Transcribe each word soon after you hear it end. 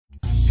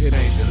It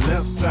ain't the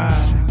left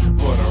side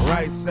or the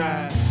right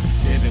side,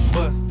 and it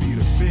must be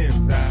the fin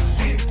side.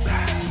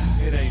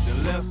 It ain't the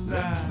left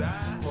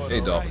side. Hey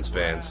Dolphins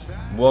fans,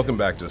 welcome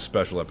back to a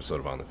special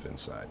episode of On the Fin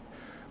Side.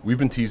 We've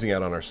been teasing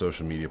out on our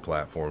social media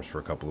platforms for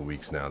a couple of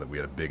weeks now that we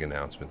had a big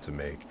announcement to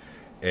make,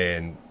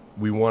 and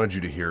we wanted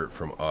you to hear it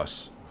from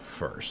us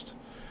first.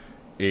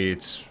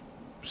 It's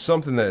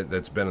something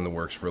that's been in the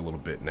works for a little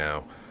bit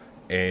now,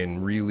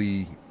 and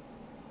really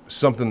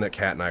something that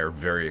Kat and I are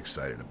very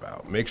excited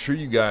about. Make sure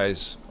you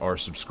guys are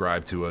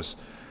subscribed to us,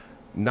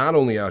 not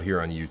only out here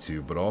on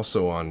YouTube, but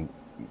also on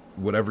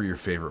whatever your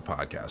favorite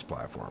podcast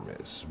platform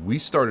is. We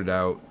started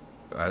out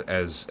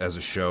as a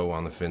show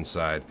on the Fin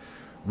Side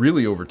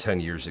really over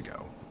 10 years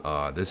ago.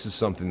 This is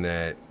something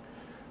that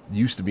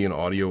used to be an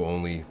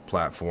audio-only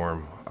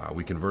platform.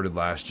 We converted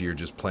last year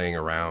just playing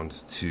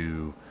around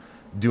to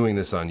doing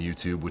this on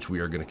YouTube, which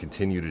we are going to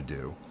continue to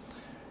do.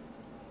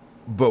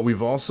 But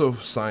we've also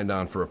signed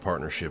on for a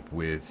partnership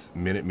with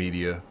Minute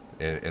Media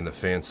and the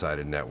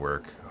Fansided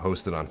Network,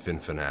 hosted on Fin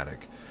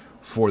Fanatic,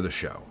 for the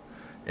show.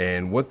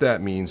 And what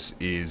that means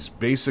is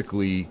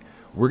basically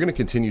we're going to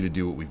continue to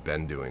do what we've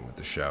been doing with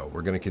the show.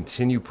 We're going to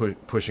continue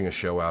pushing a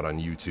show out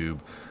on YouTube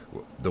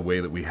the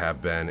way that we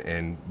have been,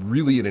 and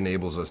really it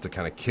enables us to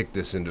kind of kick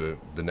this into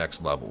the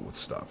next level with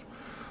stuff.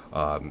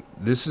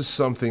 This is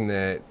something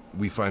that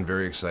we find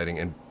very exciting,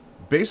 and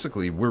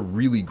basically we're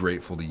really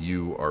grateful to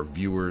you, our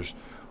viewers,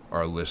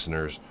 our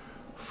listeners,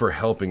 for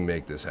helping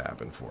make this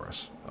happen for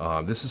us.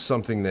 This is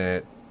something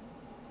that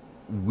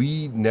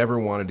we never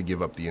wanted to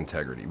give up the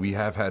integrity. We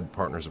have had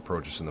partners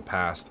approach us in the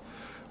past.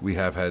 We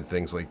have had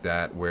things like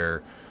that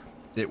where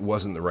it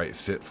wasn't the right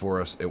fit for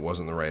us. It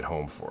wasn't the right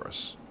home for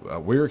us.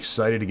 We're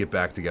excited to get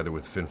back together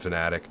with Fin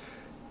Fanatic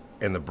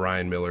and the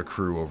Brian Miller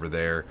crew over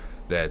there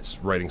that's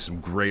writing some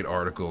great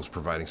articles,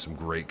 providing some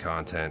great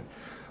content.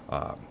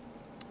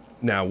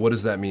 Now, what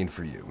does that mean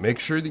for you? Make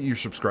sure that you're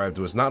subscribed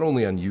to us, not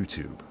only on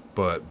YouTube,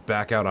 but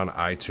back out on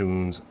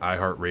iTunes,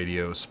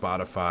 iHeartRadio,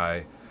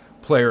 Spotify,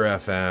 Player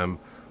FM,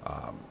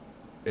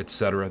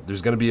 etc.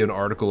 There's going to be an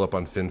article up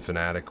on Fin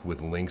Fanatic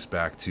with links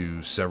back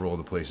to several of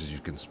the places you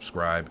can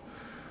subscribe.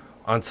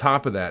 On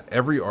top of that,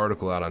 every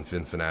article out on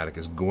Fin Fanatic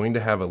is going to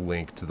have a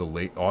link to the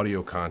late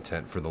audio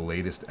content for the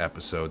latest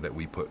episode that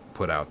we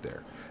put out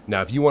there.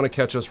 Now, if you want to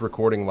catch us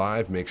recording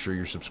live, make sure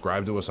you're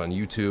subscribed to us on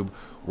YouTube.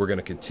 We're going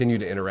to continue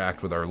to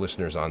interact with our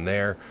listeners on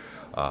there.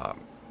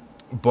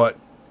 But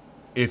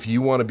if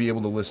you want to be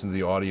able to listen to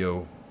the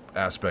audio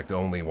aspect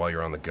only while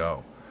you're on the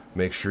go,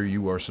 make sure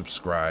you are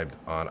subscribed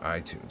on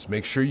iTunes.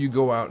 Make sure you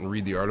go out and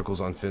read the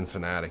articles on Fin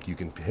Fanatic. You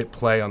can hit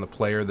play on the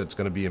player that's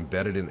going to be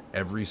embedded in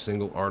every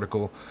single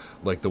article,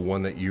 like the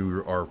one that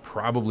you are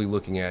probably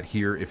looking at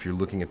here if you're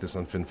looking at this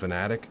on Fin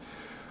Fanatic.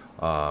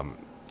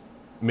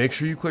 Make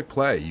sure you click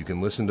play. You can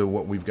listen to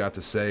what we've got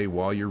to say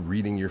while you're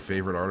reading your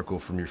favorite article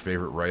from your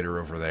favorite writer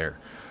over there.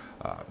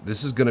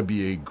 This is going to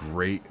be a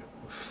great,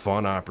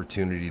 fun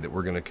opportunity that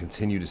we're going to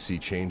continue to see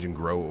change and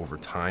grow over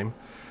time,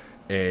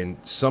 and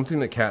something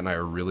that Kat and I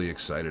are really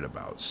excited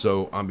about.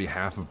 So on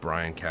behalf of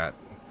Brian, Kat,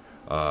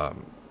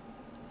 on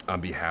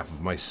behalf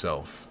of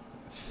myself,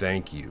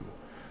 thank you.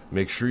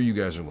 Make sure you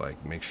guys are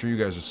liking. Make sure you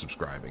guys are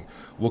subscribing.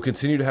 We'll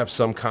continue to have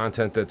some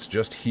content that's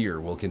just here.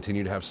 We'll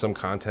continue to have some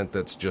content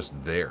that's just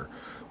there.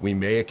 We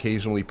may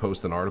occasionally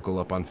post an article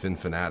up on Fin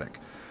Fanatic.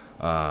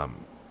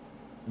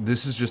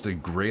 This is just a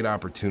great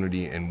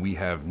opportunity, and we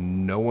have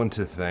no one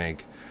to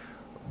thank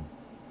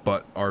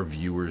but our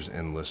viewers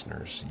and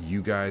listeners.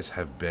 You guys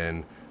have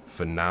been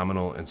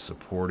phenomenal and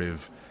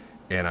supportive,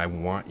 and I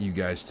want you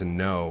guys to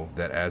know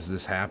that as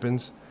this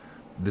happens,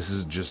 this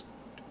is just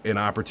an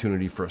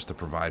opportunity for us to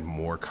provide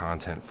more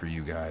content for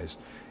you guys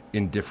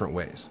in different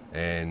ways,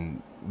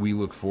 and we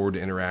look forward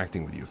to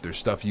interacting with you. If there's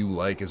stuff you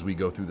like as we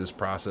go through this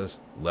process,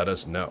 let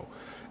us know.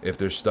 If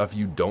there's stuff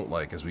you don't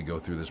like as we go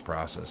through this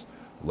process,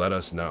 let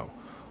us know.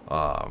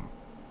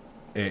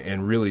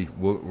 And really,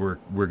 we're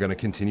going to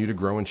continue to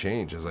grow and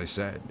change, as I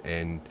said,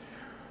 and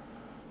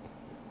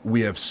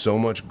we have so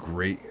much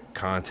great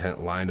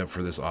content lined up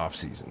for this off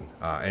season.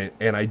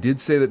 And I did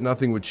say that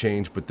nothing would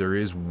change, but there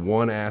is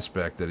one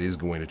aspect that is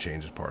going to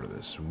change as part of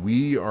this.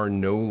 We are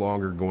no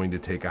longer going to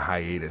take a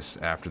hiatus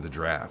after the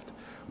draft.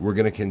 We're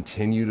going to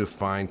continue to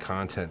find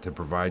content to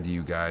provide to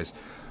you guys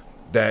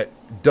that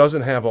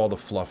doesn't have all the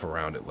fluff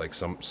around it like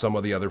some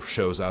of the other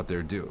shows out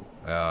there do.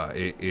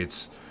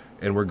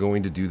 And we're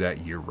going to do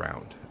that year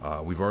round.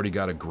 We've already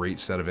got a great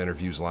set of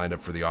interviews lined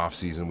up for the off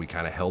season. We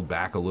kind of held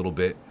back a little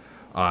bit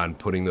on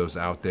putting those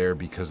out there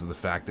because of the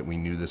fact that we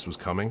knew this was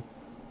coming.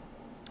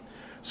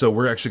 So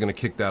we're actually going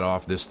to kick that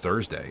off this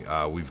Thursday.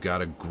 We've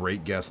got a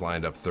great guest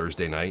lined up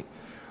Thursday night.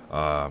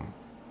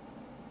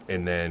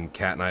 And then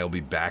Kat and I will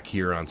be back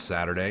here on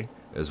Saturday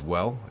as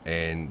well.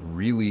 And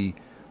really,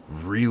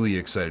 really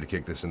excited to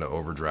kick this into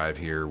overdrive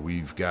here.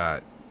 We've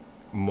got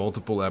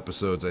multiple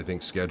episodes, I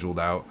think, scheduled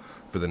out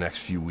for the next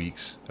few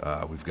weeks.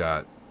 We've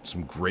got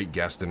some great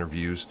guest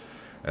interviews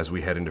as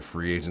we head into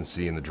free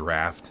agency and the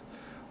draft.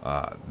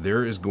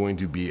 There is going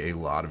to be a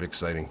lot of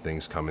exciting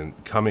things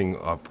coming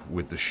up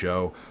with the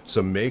show.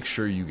 So make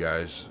sure you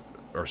guys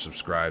are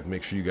subscribed,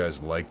 make sure you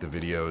guys like the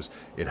videos.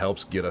 It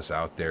helps get us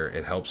out there.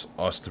 It helps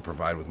us to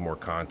provide with more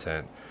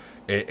content.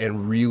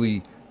 And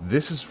really,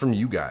 this is from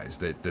you guys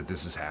that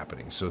this is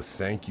happening. So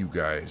thank you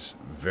guys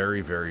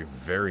very, very,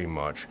 very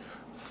much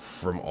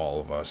from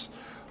all of us.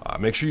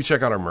 Make sure you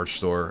check out our merch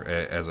store,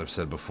 as I've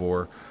said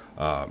before,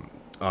 on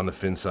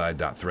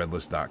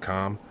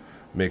thefinside.threadless.com.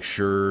 Make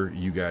sure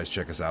you guys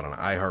check us out on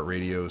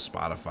iHeartRadio,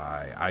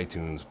 Spotify,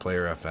 iTunes,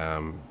 Player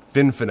FM,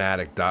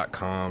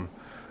 finfanatic.com.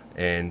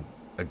 And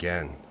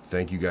again,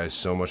 thank you guys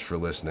so much for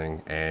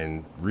listening,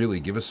 and really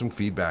give us some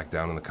feedback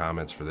down in the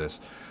comments for this.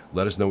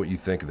 Let us know what you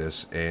think of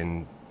this,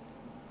 and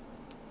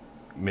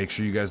make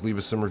sure you guys leave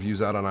us some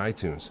reviews out on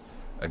iTunes.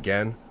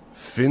 Again,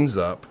 fins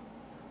up,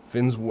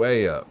 fins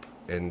way up,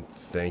 and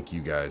thank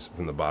you guys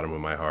from the bottom of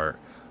my heart.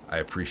 I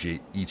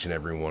appreciate each and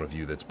every one of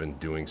you that's been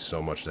doing so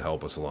much to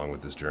help us along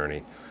with this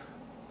journey.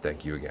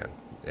 Thank you again.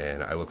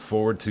 And I look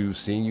forward to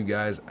seeing you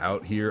guys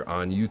out here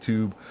on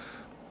YouTube,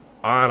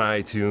 on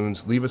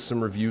iTunes. Leave us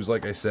some reviews,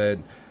 like I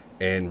said,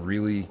 and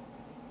really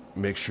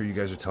make sure you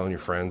guys are telling your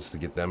friends to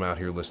get them out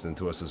here listening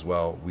to us as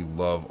well. We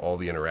love all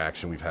the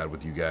interaction we've had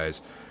with you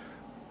guys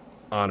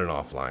on and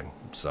offline.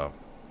 So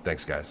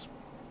thanks, guys.